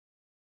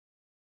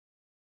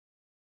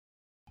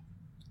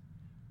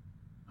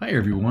Hi,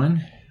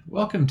 everyone.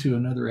 Welcome to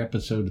another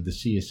episode of the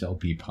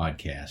CSLP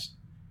podcast.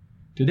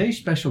 Today's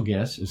special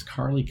guest is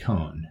Carli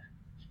Coyne.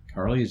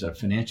 Carli is a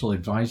financial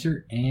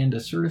advisor and a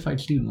certified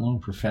student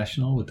loan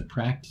professional with a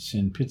practice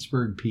in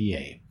Pittsburgh,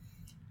 PA.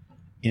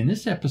 In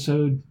this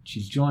episode,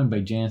 she's joined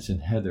by Jance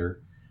and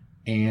Heather,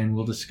 and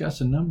we'll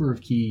discuss a number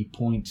of key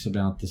points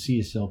about the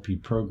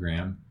CSLP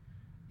program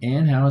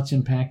and how it's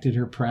impacted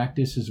her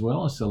practice as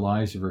well as the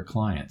lives of her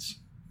clients.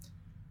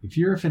 If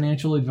you're a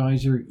financial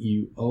advisor,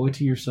 you owe it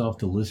to yourself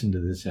to listen to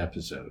this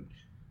episode.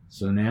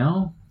 So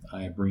now,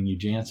 I bring you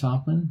Jance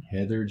Hoffman,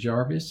 Heather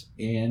Jarvis,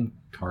 and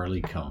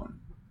Carli Coyne.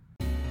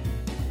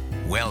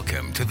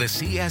 Welcome to the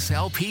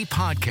CSLP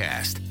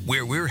podcast,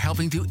 where we're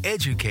helping to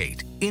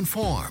educate,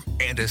 inform,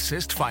 and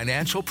assist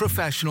financial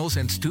professionals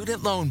and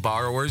student loan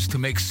borrowers to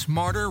make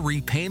smarter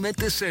repayment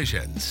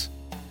decisions.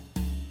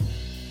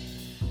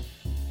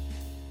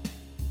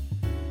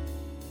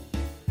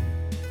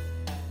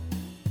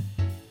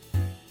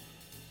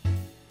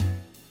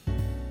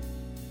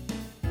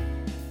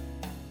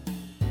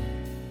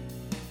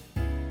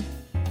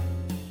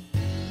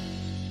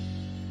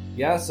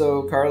 Yeah,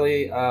 so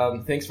Carli,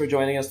 thanks for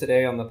joining us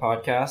today on the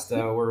podcast.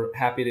 We're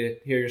happy to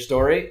hear your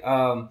story.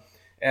 Can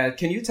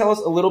you tell us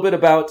a little bit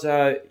about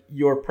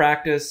your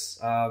practice,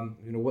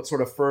 what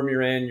sort of firm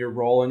you're in, your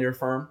role in your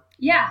firm?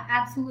 Yeah,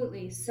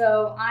 absolutely.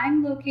 So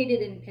I'm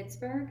located in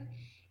Pittsburgh,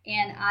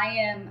 and I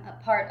am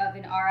a part of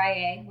an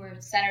RIA. We're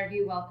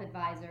Centerview Wealth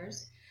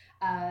Advisors.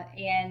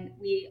 And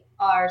we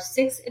are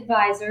 6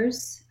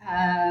 advisors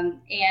and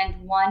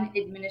 1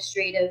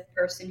 administrative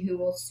person who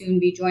will soon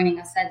be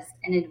joining us as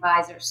an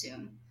advisor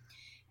soon.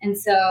 And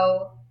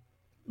so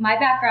my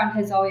background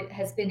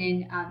has been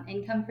in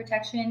income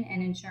protection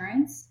and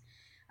insurance.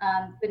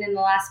 But in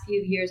the last few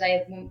years, I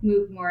have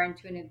moved more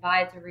into an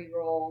advisory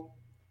role.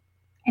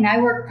 And I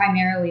work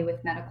primarily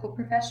with medical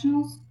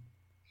professionals.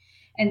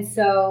 And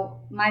so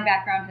my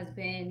background has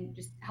been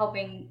just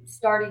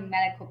starting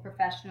medical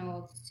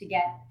professionals to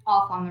get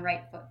off on the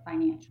right foot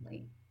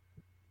financially.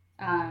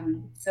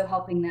 So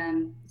helping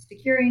them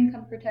secure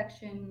income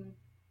protection,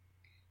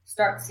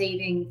 start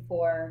saving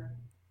for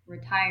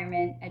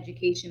retirement,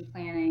 education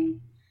planning,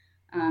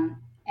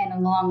 and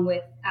along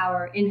with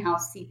our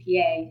in-house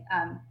CPA,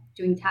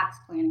 doing tax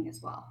planning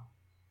as well.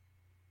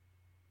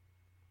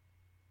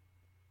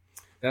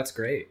 That's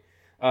great.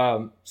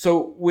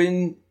 So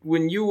when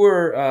you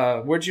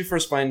were, where did you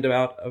first find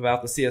out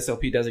about the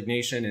CSLP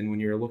designation, and when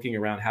you were looking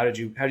around, how did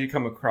you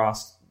come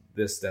across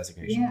this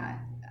designation?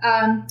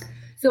 Yeah.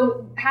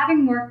 So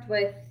having worked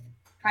with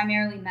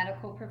primarily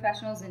medical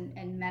professionals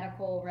and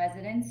medical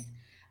residents,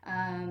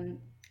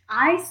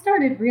 I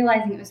started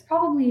realizing, it was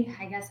probably,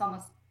 I guess,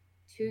 almost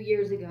 2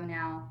 years ago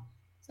now,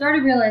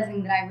 started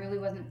realizing that I really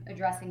wasn't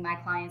addressing my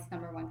clients'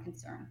 number one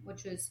concern,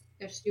 which was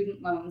their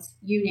student loans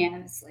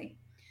unanimously.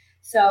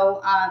 So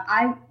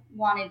I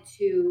wanted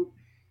to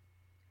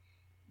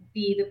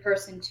be the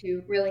person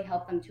to really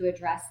help them to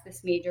address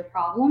this major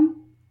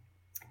problem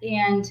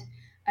and,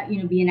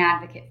 be an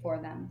advocate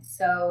for them.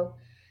 So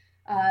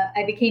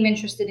I became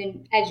interested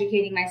in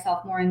educating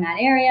myself more in that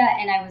area.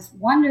 And I was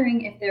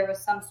wondering if there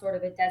was some sort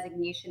of a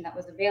designation that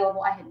was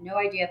available. I had no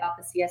idea about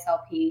the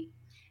CSLP.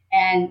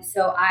 And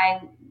so I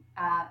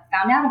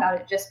found out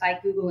about it just by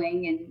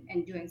Googling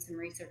and doing some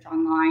research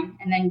online.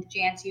 And then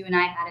Jance, you and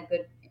I had a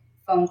good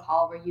phone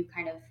call where you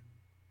kind of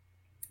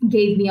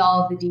gave me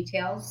all of the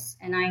details,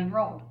 and I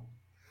enrolled.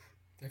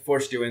 I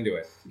forced you into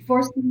it.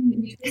 Forced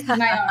me into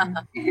my arm.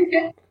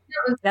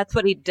 That's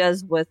what he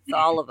does with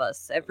all of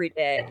us every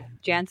day.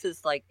 Jance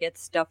is like, get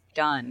stuff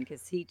done,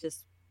 because he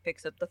just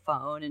picks up the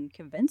phone and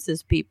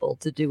convinces people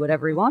to do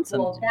whatever he wants them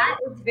to do. Well, that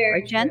is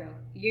very true. Jen?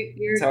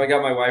 That's how I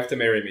got my wife to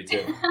marry me,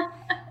 too.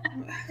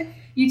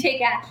 You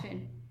take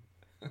action.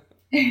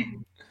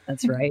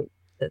 That's right.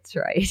 That's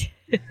right.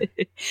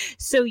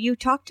 So you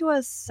talked to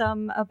us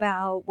some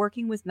about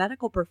working with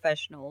medical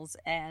professionals,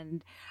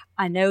 and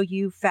I know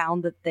you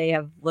found that they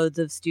have loads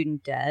of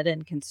student debt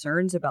and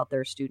concerns about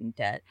their student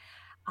debt.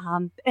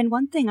 And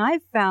one thing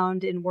I've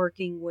found in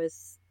working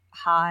with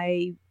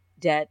high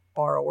debt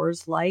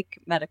borrowers like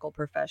medical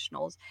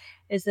professionals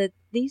is that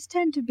these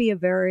tend to be a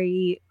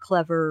very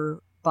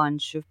clever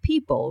bunch of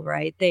people,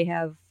 right? They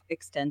have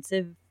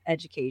extensive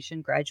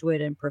education,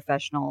 graduate and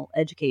professional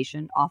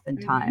education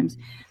oftentimes.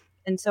 Mm-hmm.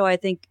 And so I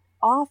think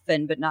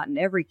often, but not in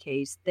every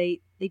case,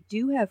 they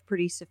do have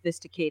pretty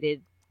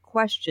sophisticated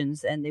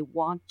questions, and they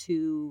want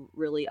to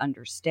really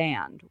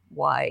understand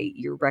why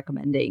you're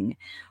recommending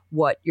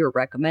what you're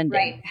recommending.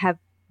 Right. Have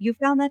you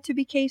found that to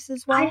be the case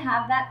as well? I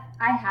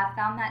have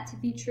found that to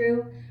be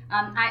true.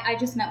 I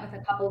just met with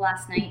a couple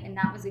last night, and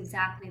that was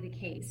exactly the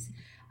case.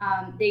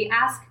 They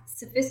ask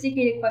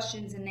sophisticated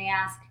questions, and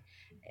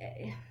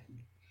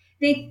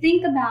they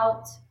think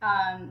about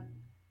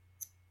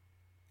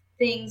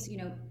things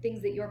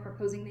that you're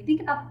proposing. They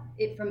think about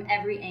it from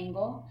every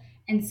angle.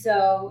 And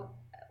so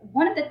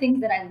one of the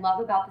things that I love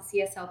about the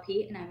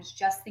CSLP, and I was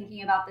just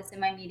thinking about this in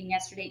my meeting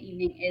yesterday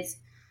evening, is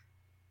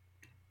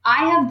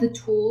I have the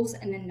tools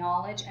and the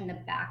knowledge and the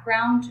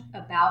background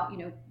about,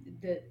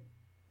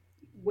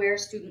 where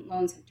student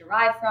loans have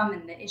derived from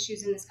and the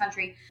issues in this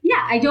country.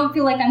 Yeah, I don't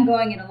feel like I'm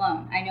going it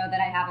alone. I know that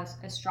I have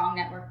a strong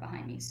network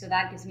behind me. So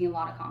that gives me a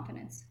lot of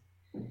confidence.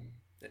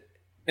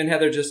 And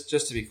Heather, just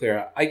to be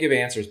clear, I give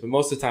answers, but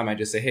most of the time I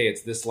just say, hey,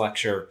 it's this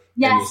lecture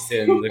Yes.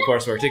 in the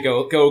coursework to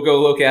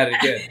go look at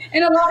it again.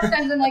 And a lot of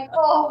times I'm like,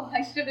 oh,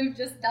 I should have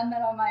just done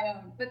that on my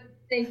own. But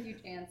thank you,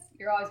 Chance.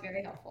 You're always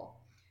very helpful.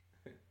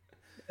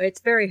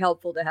 It's very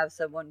helpful to have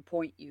someone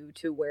point you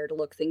to where to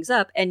look things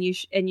up, and you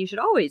should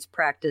always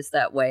practice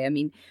that way. I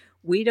mean,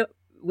 we don't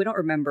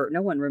remember.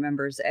 No one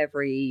remembers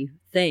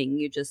everything.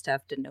 You just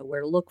have to know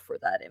where to look for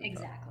that info.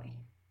 Exactly.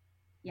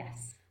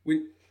 Yes.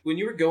 When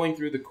you were going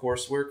through the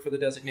coursework for the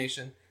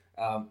designation,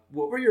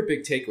 what were your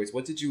big takeaways?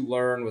 What did you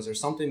learn? Was there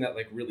something that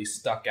like really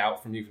stuck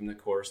out from you from the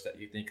course that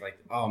you think like,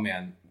 oh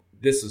man,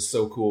 this is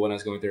so cool when I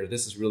was going through it.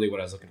 This is really what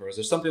I was looking for. Is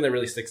there something that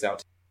really sticks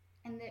out?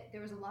 And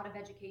there was a lot of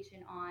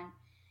education on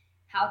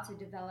how to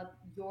develop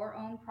your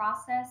own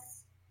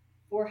process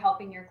for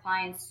helping your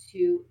clients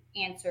to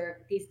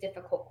answer these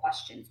difficult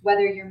questions,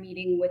 whether you're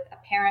meeting with a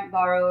parent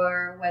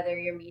borrower, whether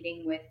you're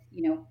meeting with,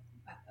 a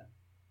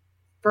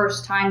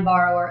first-time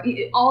borrower,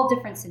 all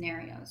different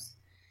scenarios.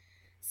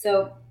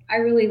 So I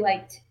really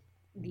liked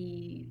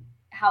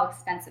how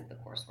extensive the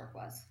coursework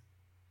was.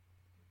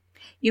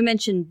 You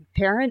mentioned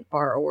parent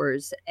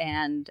borrowers,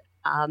 and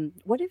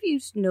what have you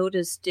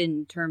noticed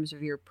in terms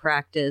of your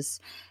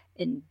practice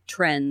in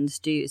trends?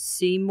 Do you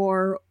see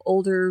more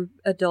older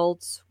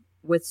adults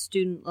with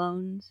student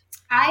loans?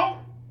 I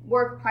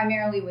work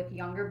primarily with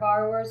younger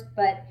borrowers,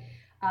 but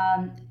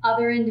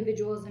other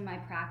individuals in my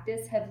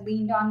practice have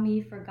leaned on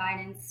me for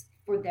guidance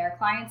for their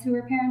clients who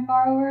are parent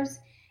borrowers.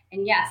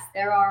 And yes,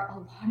 there are a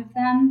lot of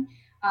them.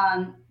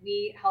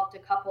 We helped a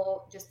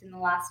couple just in the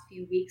last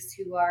few weeks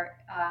who are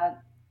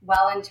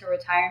well into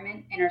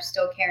retirement and are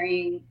still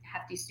carrying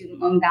hefty student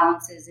loan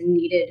balances and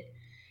needed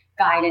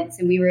guidance,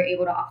 and we were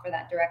able to offer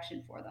that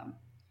direction for them.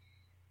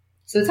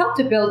 So it's helped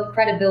to build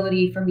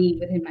credibility for me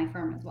within my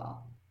firm as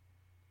well.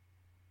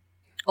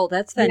 Oh,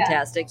 that's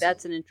fantastic. Yeah.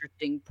 That's an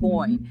interesting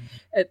point,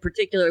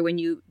 particularly when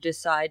you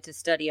decide to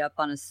study up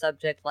on a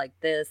subject like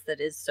this that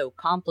is so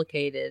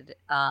complicated.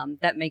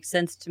 That makes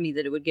sense to me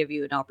that it would give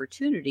you an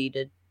opportunity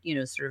to,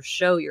 sort of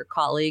show your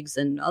colleagues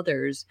and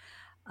others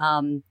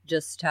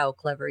just how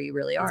clever you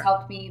really are. It's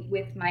helped me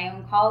with my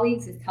own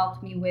colleagues. It's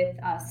helped me with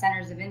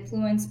centers of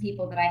influence,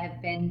 people that I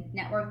have been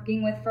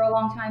networking with for a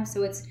long time.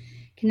 So it's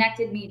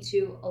connected me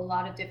to a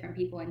lot of different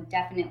people and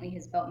definitely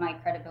has built my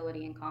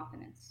credibility and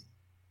confidence.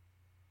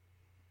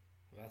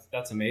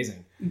 That's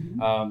amazing.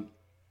 Mm-hmm.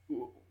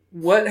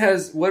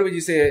 What would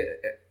you say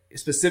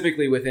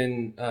specifically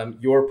within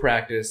your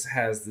practice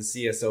has the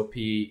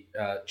CSLP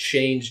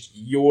changed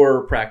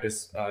your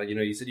practice?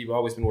 You said you've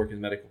always been working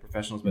with medical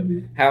professionals, but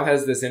how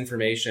has this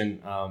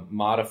information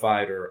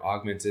modified or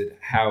augmented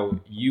how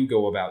you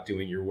go about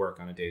doing your work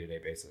on a day-to-day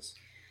basis?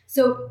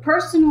 So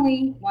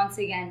personally, once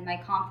again, my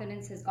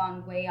confidence has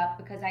gone way up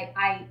because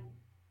I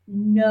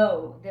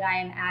know that I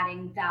am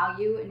adding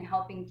value in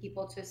helping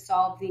people to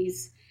solve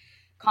these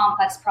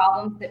complex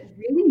problems that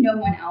really no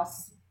one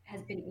else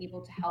has been able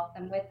to help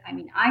them with. I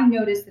mean, I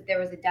noticed that there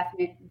was a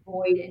definite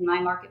void in my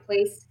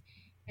marketplace,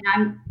 and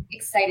I'm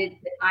excited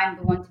that I'm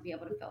the one to be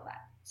able to fill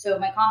that. So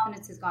my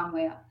confidence has gone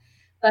way up.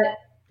 But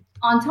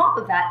on top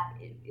of that,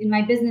 in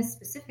my business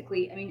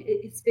specifically, I mean,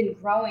 it's been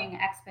growing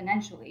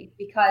exponentially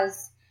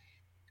because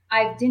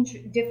I've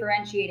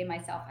differentiated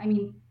myself. I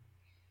mean,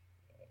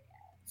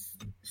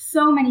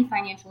 so many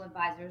financial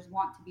advisors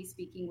want to be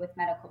speaking with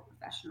medical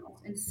professionals,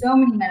 and so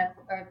many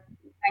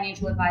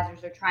financial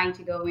advisors are trying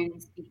to go in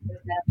and speak with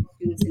medical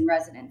students and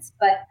residents.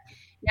 But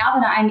now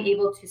that I'm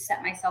able to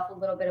set myself a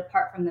little bit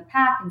apart from the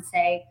pack and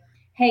say,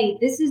 hey,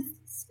 this is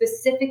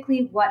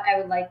specifically what I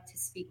would like to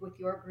speak with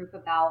your group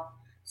about: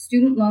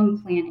 student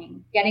loan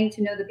planning, getting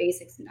to know the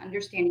basics and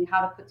understanding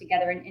how to put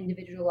together an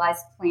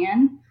individualized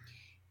plan.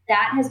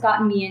 That has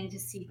gotten me in to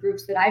see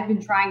groups that I've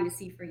been trying to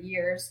see for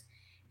years.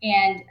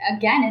 And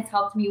again, it's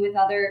helped me with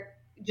other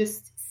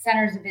just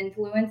centers of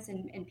influence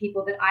and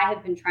people that I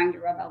have been trying to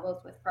rub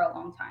elbows with for a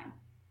long time.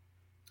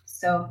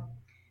 So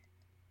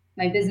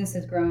my business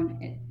has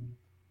grown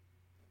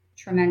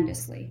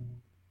tremendously.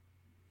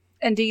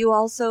 And do you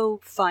also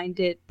find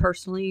it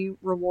personally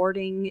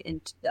rewarding?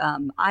 And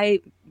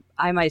I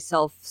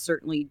myself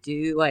certainly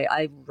do.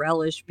 I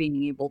relish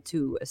being able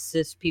to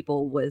assist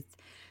people with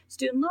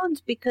student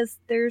loans because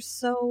they're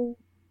so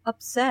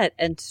upset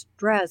and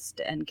stressed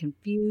and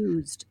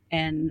confused.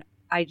 And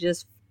I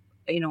just,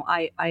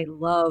 I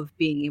love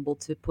being able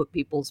to put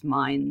people's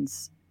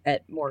minds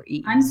at more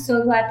ease. I'm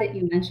so glad that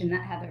you mentioned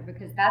that, Heather,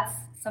 because that's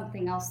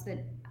something else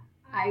that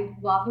I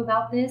love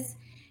about this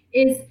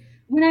is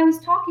when I was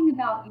talking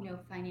about,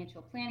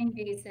 financial planning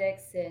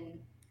basics and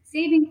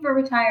saving for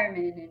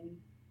retirement and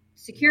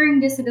securing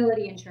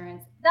disability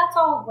insurance, that's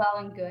all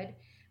well and good.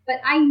 But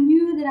I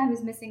knew that I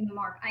was missing the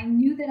mark. I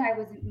knew that I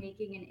wasn't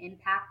making an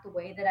impact the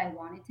way that I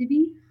wanted to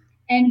be.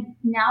 And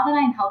now that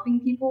I'm helping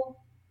people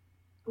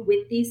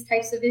with these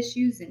types of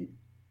issues, and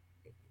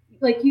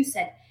like you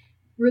said,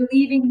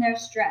 relieving their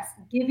stress,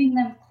 giving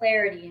them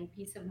clarity and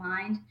peace of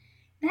mind,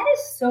 that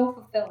is so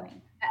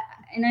fulfilling.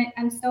 And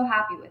I'm so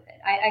happy with it.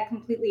 I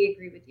completely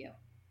agree with you.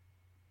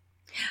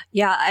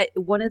 Yeah,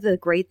 one of the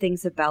great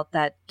things about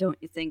that, don't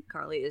you think,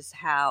 Carli, is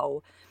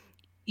how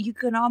you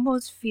can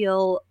almost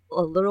feel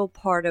a little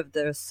part of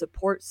the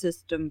support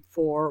system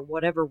for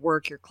whatever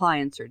work your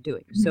clients are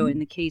doing. Mm-hmm. So in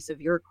the case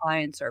of your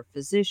clients are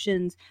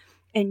physicians,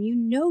 and you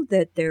know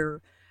that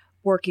they're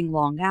working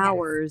long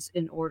hours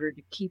in order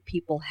to keep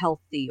people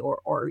healthy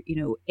or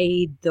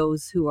aid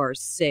those who are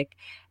sick.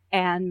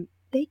 And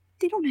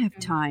they don't have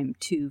time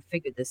to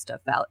figure this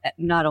stuff out.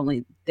 Not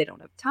only they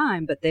don't have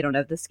time, but they don't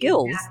have the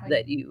skills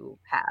that you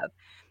have.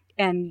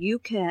 And you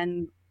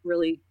can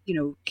really,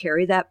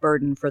 carry that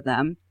burden for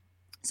them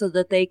so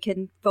that they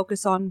can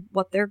focus on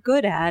what they're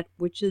good at,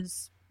 which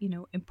is,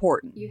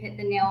 important. You hit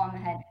the nail on the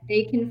head.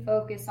 They can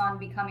focus on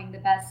becoming the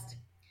best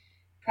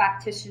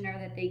practitioner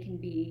that they can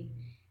be.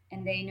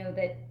 And they know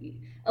that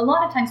a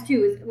lot of times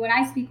too, is when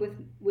I speak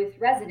with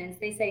residents,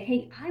 they say,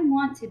 hey, I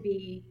want to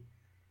be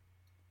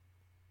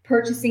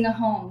purchasing a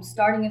home,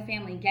 starting a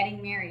family,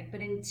 getting married.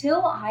 But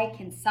until I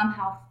can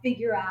somehow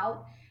figure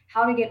out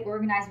how to get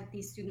organized with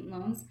these student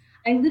loans,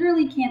 I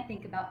literally can't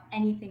think about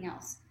anything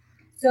else.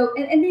 So,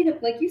 and they,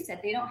 like you said,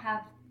 they don't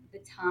have the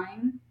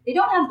time, they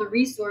don't have the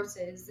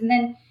resources. And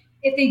then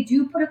if they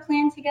do put a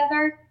plan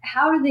together,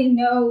 how do they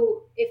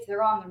know if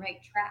they're on the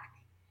right track?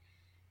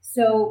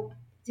 So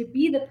to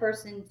be the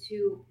person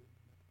to,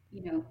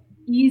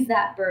 ease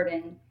that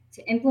burden,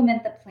 to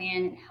implement the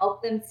plan and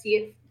help them see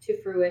it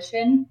to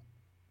fruition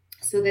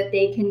so that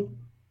they can,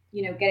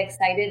 get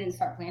excited and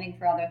start planning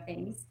for other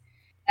things,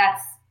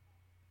 that's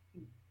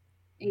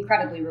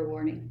incredibly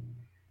rewarding.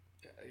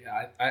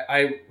 Yeah,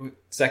 I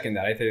second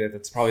that. I think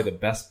that's probably the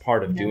best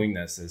part of doing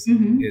this is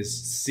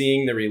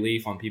seeing the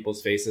relief on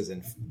people's faces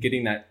and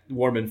getting that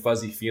warm and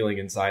fuzzy feeling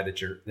inside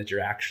that you're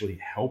actually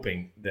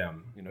helping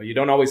them. You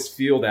don't always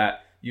feel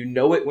that. You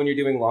know it when you're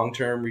doing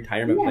long-term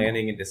retirement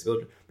planning and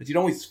disability, but you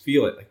don't always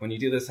feel it. Like when you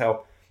do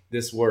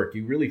this work,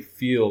 you really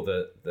feel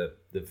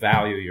the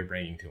value you're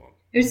bringing to them.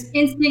 There's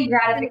instant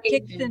gratification.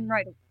 It kicks in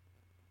right away.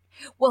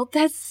 Well,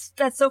 that's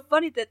so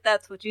funny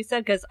that's what you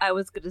said, because I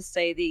was going to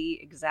say the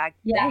exact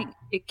thing.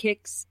 It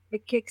kicks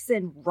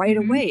in right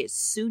away as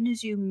soon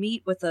as you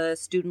meet with a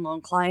student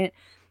loan client,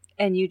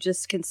 and you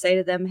just can say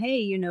to them, hey,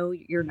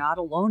 you're not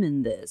alone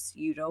in this.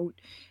 You don't,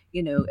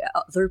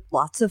 there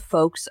lots of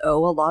folks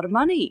owe a lot of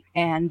money,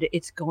 and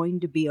it's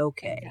going to be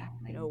okay.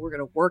 Exactly. We're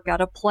going to work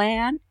out a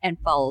plan and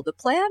follow the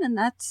plan, and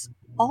that's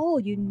all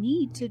you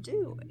need to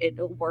do.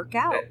 It'll work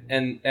out.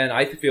 And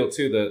I feel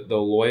too the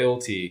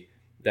loyalty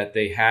that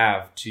they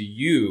have to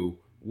you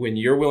when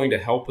you're willing to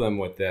help them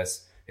with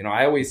this.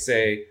 I always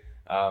say,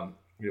 I'm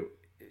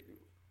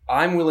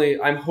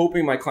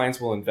hoping my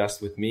clients will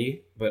invest with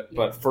me,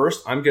 but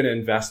first I'm going to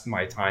invest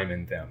my time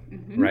in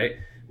them, right?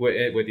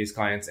 With these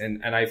clients.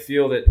 And I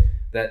feel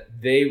that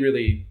they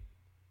really,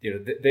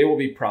 they will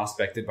be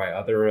prospected by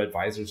other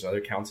advisors,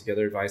 other counseling,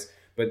 other advice,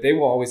 but they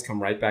will always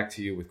come right back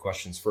to you with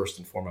questions first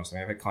and foremost.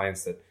 And I've had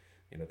clients that,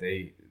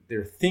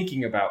 they're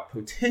thinking about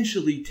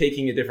potentially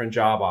taking a different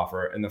job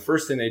offer. And the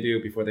first thing they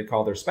do before they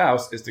call their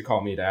spouse is to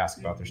call me to ask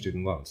about their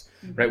student loans,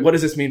 right? What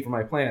does this mean for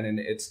my plan? And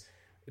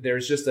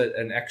there's just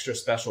an extra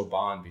special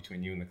bond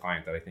between you and the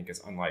client that I think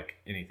is unlike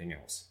anything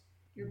else.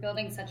 You're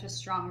building such a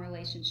strong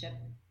relationship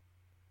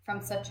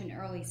from such an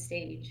early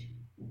stage.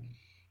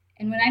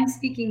 And when I'm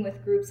speaking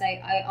with groups,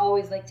 I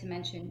always like to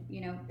mention,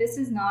 this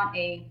is not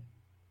a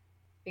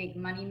big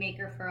money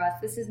maker for us.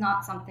 This is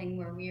not something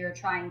where we are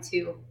trying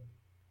to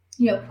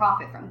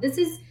profit from. This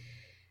is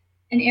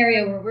an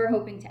area where we're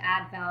hoping to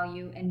add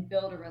value and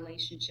build a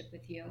relationship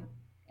with you.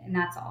 And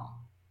that's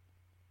all.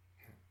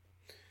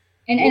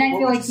 And I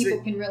feel like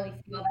people can really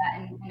feel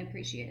that and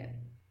appreciate it.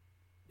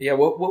 Yeah.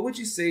 What would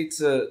you say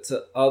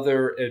to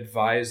other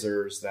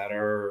advisors that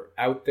are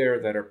out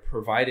there that are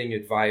providing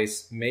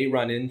advice, may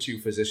run into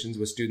physicians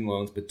with student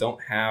loans, but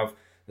don't have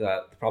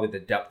probably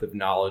the depth of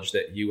knowledge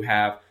that you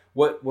have?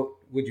 What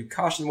would you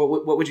caution?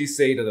 What would you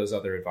say to those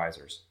other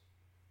advisors?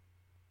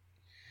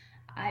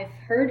 I've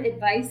heard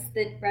advice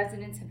that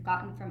residents have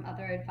gotten from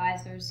other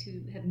advisors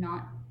who have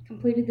not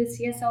completed the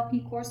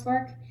CSLP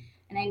coursework.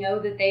 And I know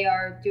that they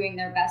are doing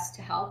their best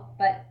to help,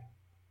 but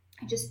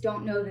I just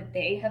don't know that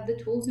they have the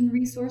tools and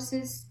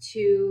resources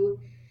to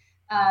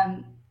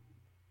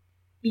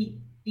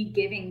be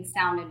giving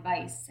sound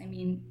advice. I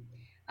mean,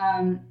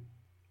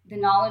 the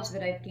knowledge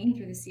that I've gained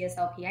through the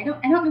CSLP, I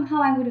don't know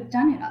how I would have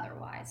done it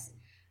otherwise.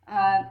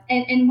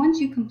 And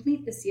once you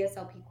complete the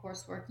CSLP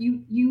coursework,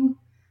 you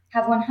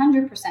have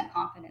 100%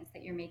 confidence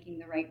that you're making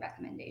the right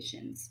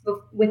recommendations.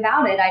 But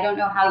without it, I don't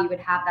know how you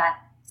would have that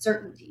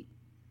certainty.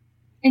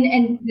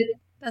 And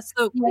that's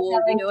so cool,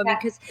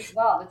 because as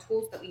well, the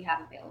tools that we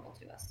have available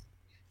to us.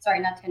 Sorry,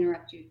 not to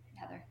interrupt you,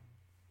 Heather.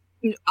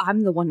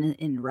 I'm the one that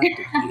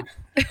interrupted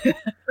you.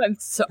 I'm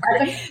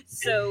sorry.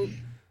 So,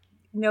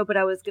 no, but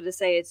I was going to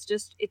say,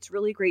 it's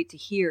really great to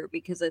hear,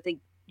 because I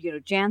think,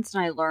 Jance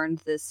and I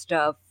learned this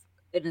stuff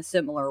in a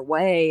similar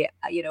way.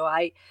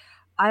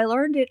 I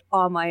learned it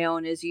on my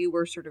own as you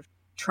were sort of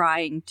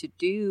trying to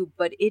do,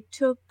 but it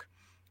took,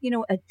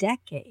 a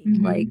decade.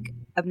 Mhm. Like,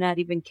 I'm not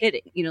even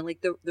kidding.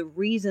 Like the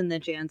reason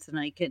that Jance and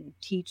I can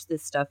teach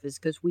this stuff is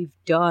because we've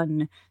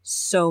done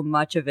so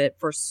much of it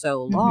for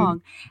so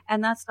long.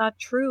 And that's not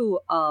true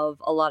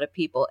of a lot of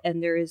people.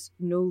 And there is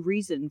no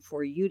reason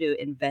for you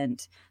to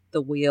invent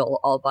the wheel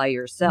all by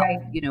yourself.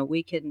 Right.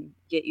 We can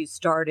get you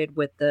started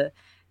with the,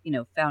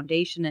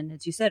 foundation. And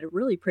as you said, a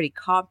really pretty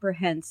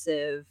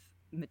comprehensive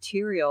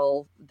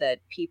material that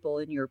people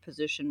in your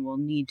position will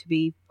need to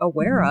be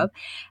aware of.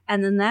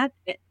 And then that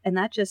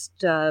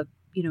just,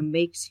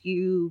 makes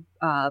you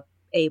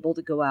able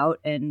to go out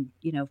and,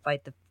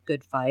 fight the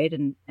good fight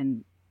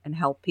and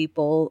help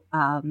people,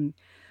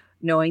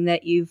 knowing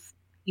that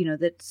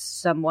that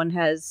someone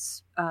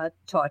has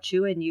taught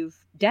you and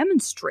you've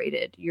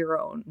demonstrated your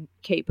own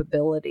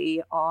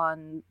capability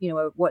on,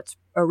 what's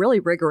a really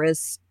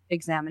rigorous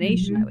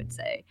examination, I would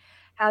say.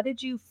 How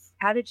did you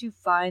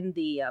find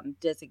the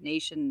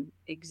designation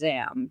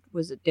exam?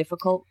 Was it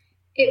difficult?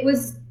 It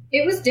was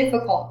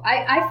difficult.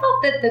 I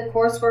felt that the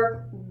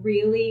coursework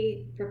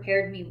really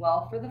prepared me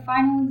well for the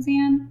final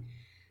exam.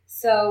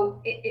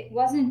 So it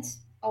wasn't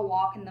a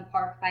walk in the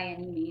park by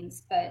any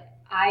means, but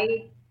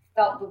I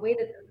felt the way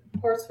that the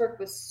coursework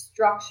was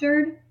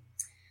structured,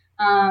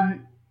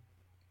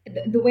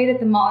 the way that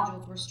the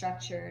modules were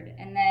structured,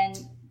 and then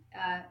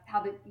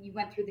how you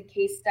went through the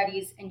case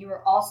studies, and you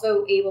were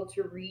also able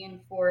to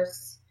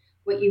reinforce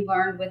what you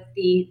learned with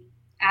the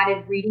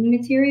added reading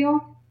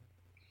material.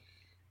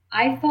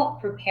 I felt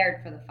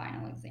prepared for the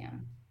final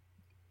exam.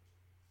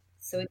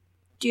 So,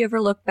 do you ever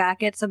look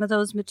back at some of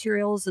those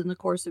materials in the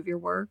course of your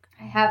work?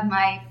 I have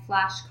my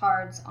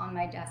flashcards on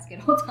my desk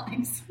at all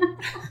times.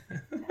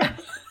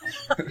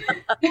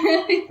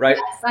 Right.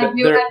 Yes, I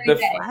do every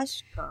day.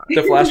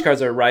 The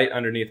flashcards are right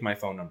underneath my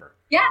phone number.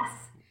 Yes.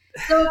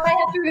 So if I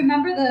have to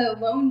remember the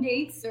loan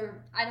dates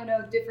or, I don't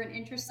know, different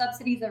interest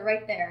subsidies are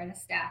right there in a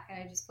stack,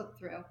 and I just flip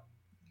through.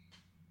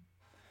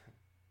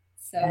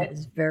 So that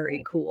is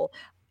very cool.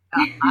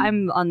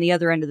 I'm on the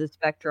other end of the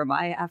spectrum.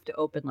 I have to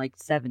open like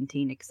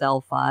 17 Excel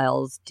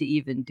files to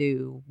even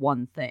do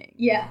one thing.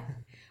 Yeah.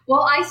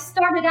 Well, I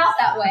started out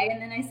that way,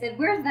 and then I said,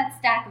 where's that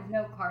stack of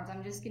note cards?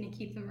 I'm just going to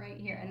keep them right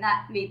here. And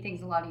that made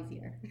things a lot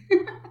easier.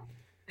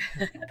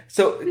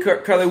 So,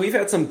 Carli, we've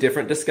had some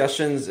different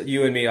discussions,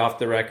 you and me off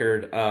the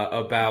record,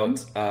 about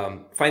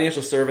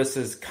financial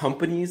services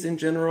companies in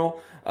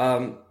general.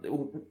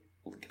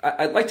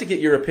 I'd like to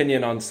get your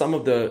opinion on some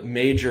of the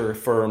major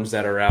firms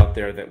that are out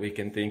there that we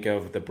can think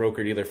of, the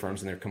broker-dealer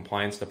firms and their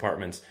compliance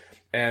departments.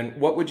 And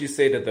what would you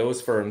say to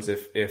those firms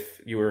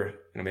if you were,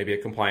 maybe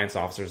a compliance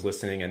officer is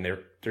listening and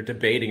they're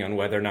debating on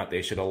whether or not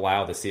they should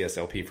allow the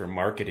CSLP for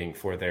marketing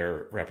for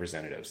their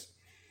representatives?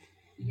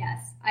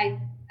 Yes, I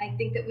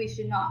think that we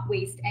should not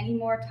waste any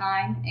more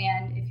time.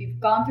 And if you've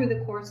gone through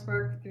the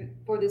coursework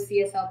for the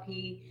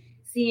CSLP,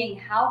 seeing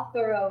how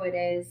thorough it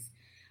is,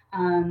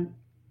 and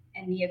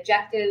the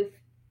objective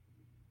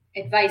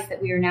advice that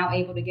we are now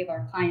able to give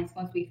our clients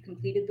once we've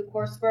completed the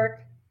coursework,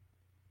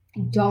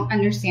 I don't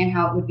understand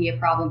how it would be a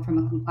problem from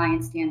a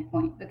compliance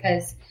standpoint,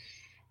 because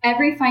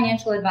every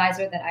financial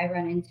advisor that I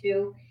run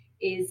into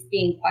is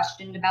being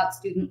questioned about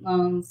student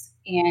loans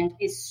and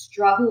is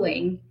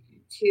struggling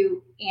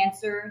to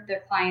answer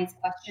their clients'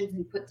 questions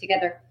and put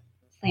together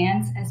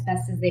plans as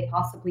best as they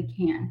possibly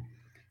can.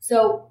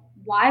 So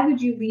why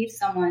would you leave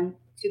someone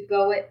to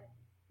go it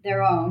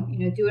their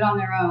own, do it on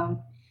their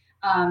own,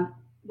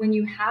 when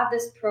you have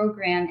this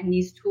program and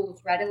these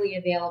tools readily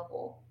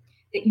available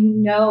that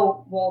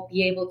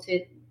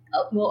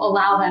will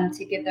allow them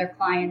to give their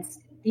clients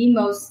the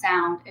most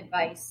sound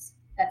advice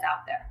that's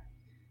out there?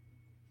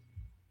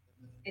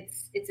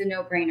 It's a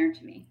no-brainer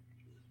to me.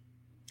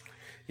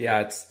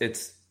 Yeah,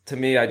 it's to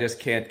me, I just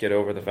can't get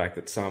over the fact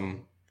that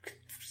some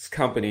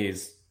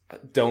companies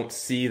don't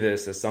see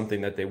this as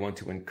something that they want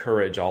to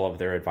encourage all of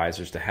their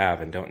advisors to have,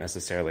 and don't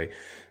necessarily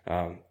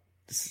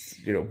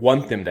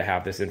want them to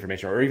have this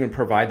information or even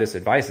provide this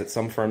advice. That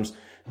some firms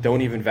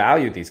don't even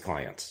value these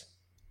clients.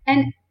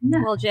 And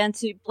well, Jen,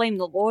 to blame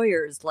the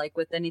lawyers like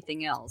with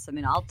anything else. I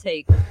mean, I'll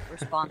take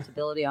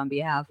responsibility on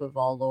behalf of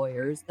all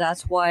lawyers.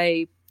 That's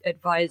why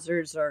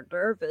advisors are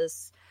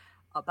nervous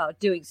about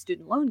doing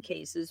student loan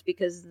cases,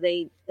 because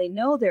they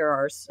know there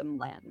are some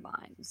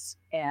landmines.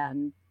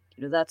 And,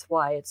 that's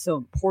why it's so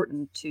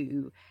important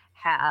to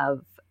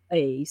have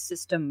a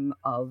system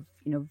of,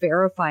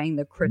 verifying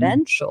the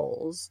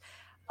credentials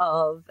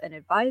of an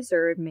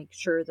advisor and make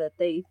sure that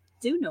they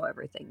do know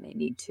everything they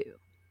need to.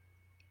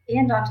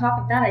 And on top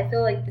of that, I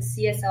feel like the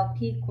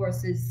CSLP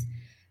courses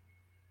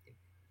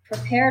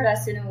prepared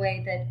us in a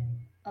way that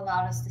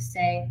allowed us to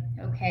say,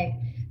 okay,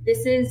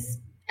 this is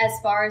as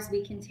far as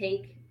we can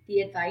take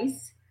the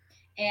advice.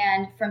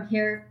 And from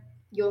here,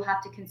 you'll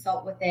have to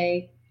consult with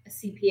a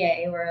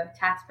CPA or a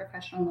tax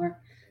professional or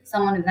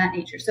someone of that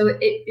nature. So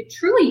it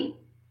truly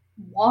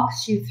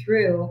walks you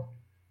through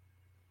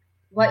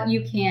what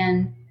you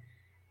can,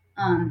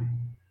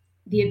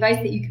 the advice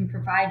that you can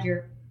provide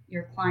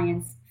your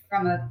clients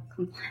from a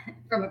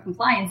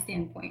compliance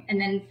standpoint, and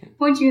then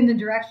point you in the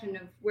direction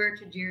of where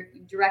to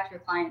direct your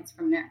clients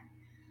from there.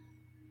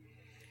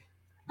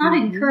 Not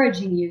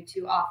encouraging you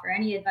to offer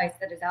any advice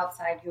that is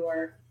outside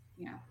your,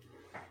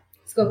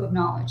 scope of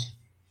knowledge.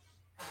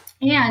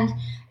 And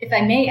if I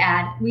may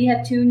add, we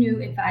have 2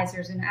 new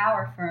advisors in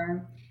our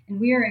firm, and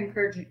we are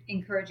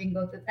encouraging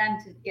both of them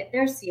to get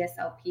their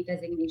CSLP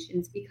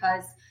designations,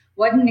 because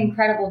what an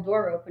incredible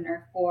door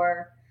opener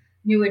for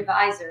new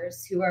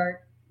advisors who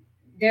are,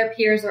 their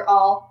peers are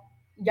all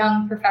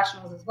young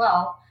professionals as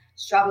well,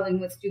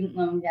 struggling with student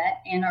loan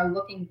debt and are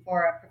looking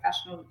for a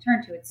professional to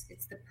turn to. It's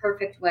the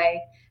perfect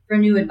way for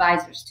new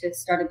advisors to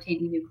start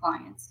obtaining new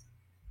clients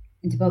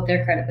and to build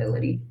their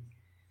credibility.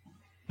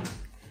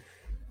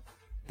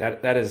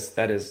 That is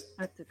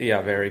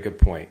very good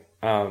point.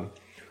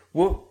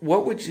 What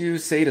would you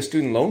say to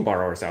student loan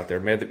borrowers out there?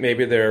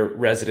 Maybe they're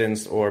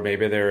residents, or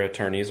maybe they're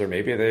attorneys, or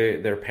maybe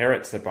they're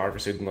parents that borrow for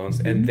student loans,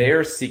 and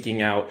they're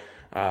seeking out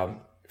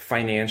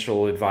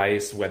financial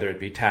advice, whether it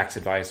be tax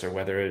advice or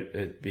whether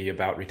it be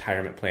about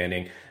retirement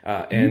planning,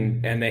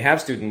 and they have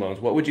student loans.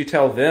 What would you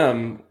tell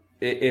them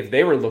if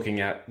they were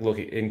looking at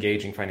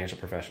engaging financial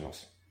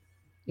professionals?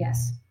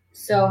 Yes.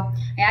 So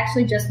I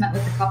actually just met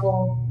with a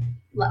couple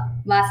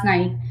last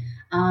night,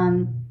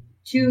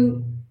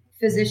 2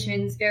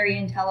 physicians, very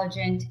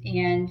intelligent,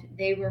 and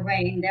they were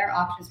weighing their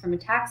options from a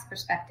tax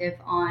perspective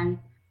on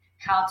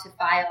how to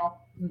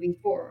file moving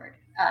forward,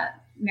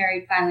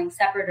 married filing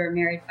separate or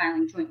married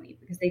filing jointly,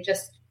 because they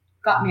just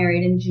got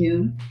married in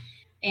June,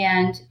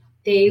 and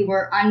they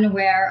were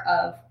unaware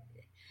of,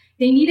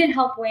 they needed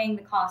help weighing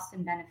the costs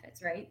and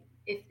benefits, right?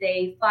 If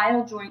they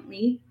file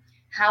jointly,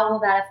 how will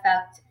that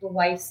affect the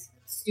wife's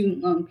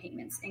student loan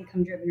payments,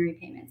 income-driven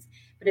repayments?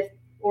 But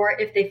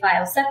if they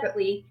file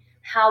separately,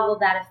 how will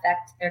that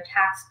affect their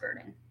tax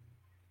burden?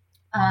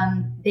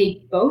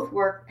 They both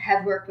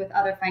have worked with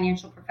other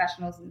financial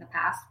professionals in the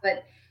past,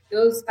 but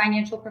those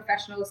financial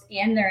professionals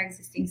and their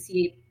existing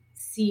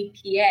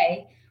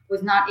CPA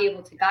was not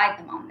able to guide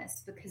them on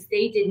this, because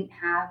they didn't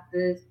have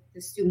the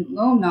student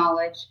loan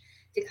knowledge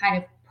to kind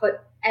of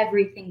put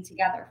everything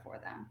together for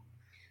them.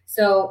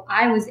 So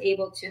I was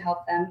able to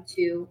help them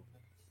to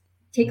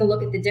take a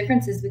look at the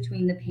differences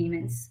between the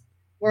payments,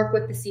 work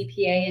with the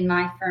CPA in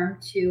my firm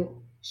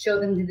to show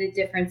them the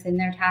difference in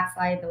their tax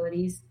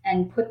liabilities,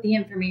 and put the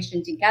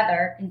information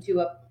together into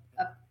a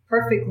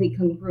perfectly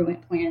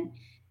congruent plan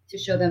to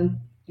show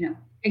them,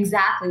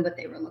 exactly what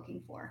they were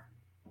looking for.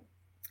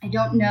 I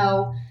don't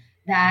know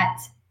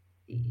that,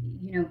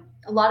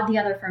 a lot of the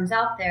other firms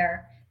out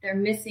there, they're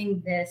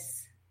missing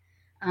this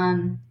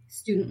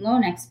student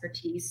loan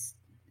expertise,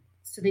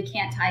 so they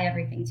can't tie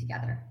everything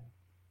together.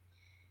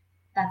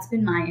 That's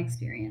been my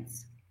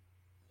experience.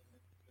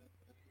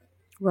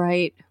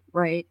 Right.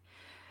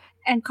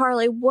 And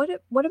Carli, what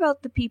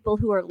about the people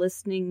who are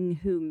listening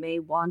who may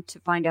want to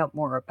find out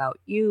more about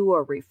you,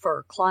 or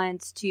refer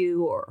clients to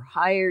you, or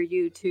hire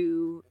you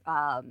to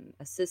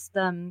assist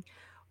them?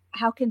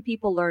 How can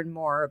people learn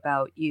more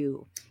about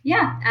you?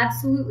 Yeah,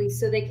 absolutely.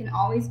 So they can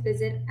always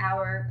visit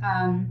our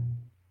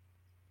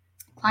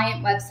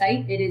client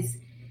website. It is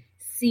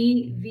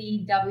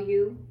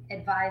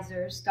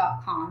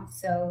cvwadvisors.com.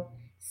 So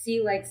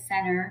C like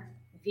center,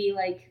 V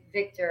like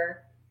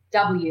Victor,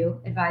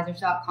 W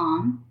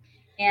advisors.com.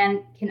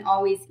 And can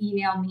always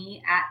email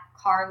me at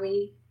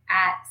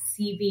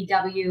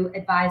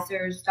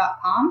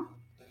carli@cvwadvisors.com,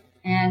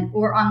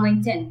 or on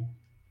LinkedIn.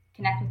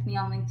 Connect with me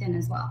on LinkedIn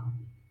as well.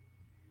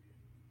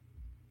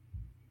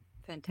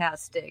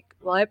 Fantastic.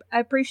 Well, I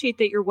appreciate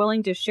that you're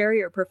willing to share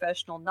your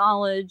professional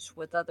knowledge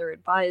with other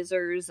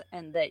advisors,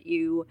 and that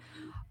you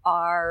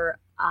are,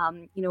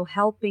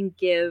 helping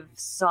give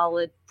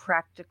solid,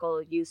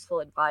 practical, useful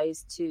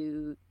advice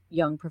to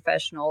young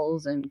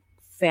professionals and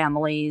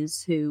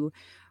families who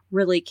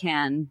really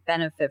can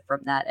benefit from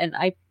that. And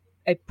I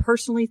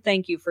personally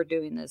thank you for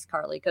doing this,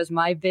 Carli, because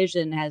my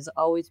vision has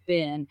always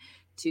been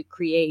to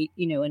create,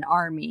 an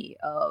army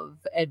of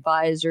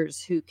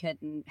advisors who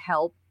can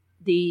help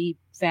the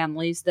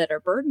families that are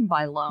burdened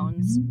by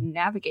loans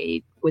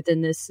navigate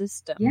within this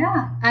system.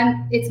 Yeah,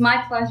 it's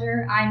my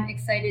pleasure. I'm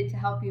excited to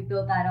help you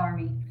build that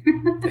army.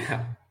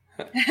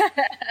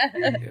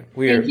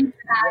 Weird.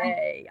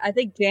 Yay. I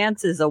think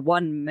Jance is a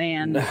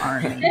one-man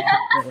army,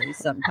 really,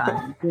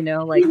 sometimes.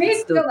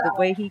 The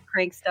way he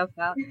cranks stuff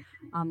out.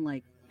 I'm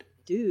like,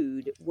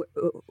 dude,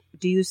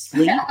 do you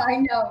sleep? Yeah, I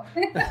know.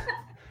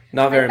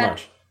 Not very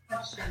much.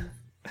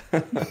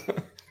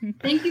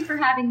 Thank you for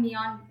having me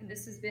on.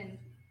 This has been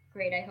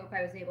great. I hope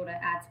I was able to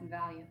add some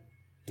value.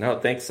 No,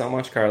 thanks so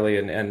much, Carli.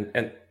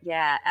 And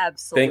yeah,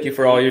 absolutely. Thank you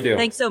for all you do.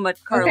 Thanks so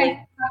much, Carli.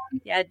 Okay.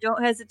 Yeah,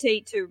 don't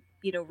hesitate to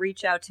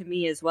reach out to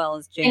me as well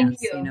as Jance.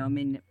 Thank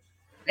you.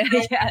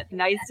 Yeah,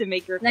 nice to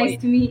make your acquaintance.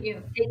 Nice to meet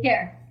you. Take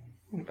care.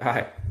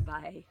 Bye.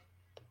 Bye.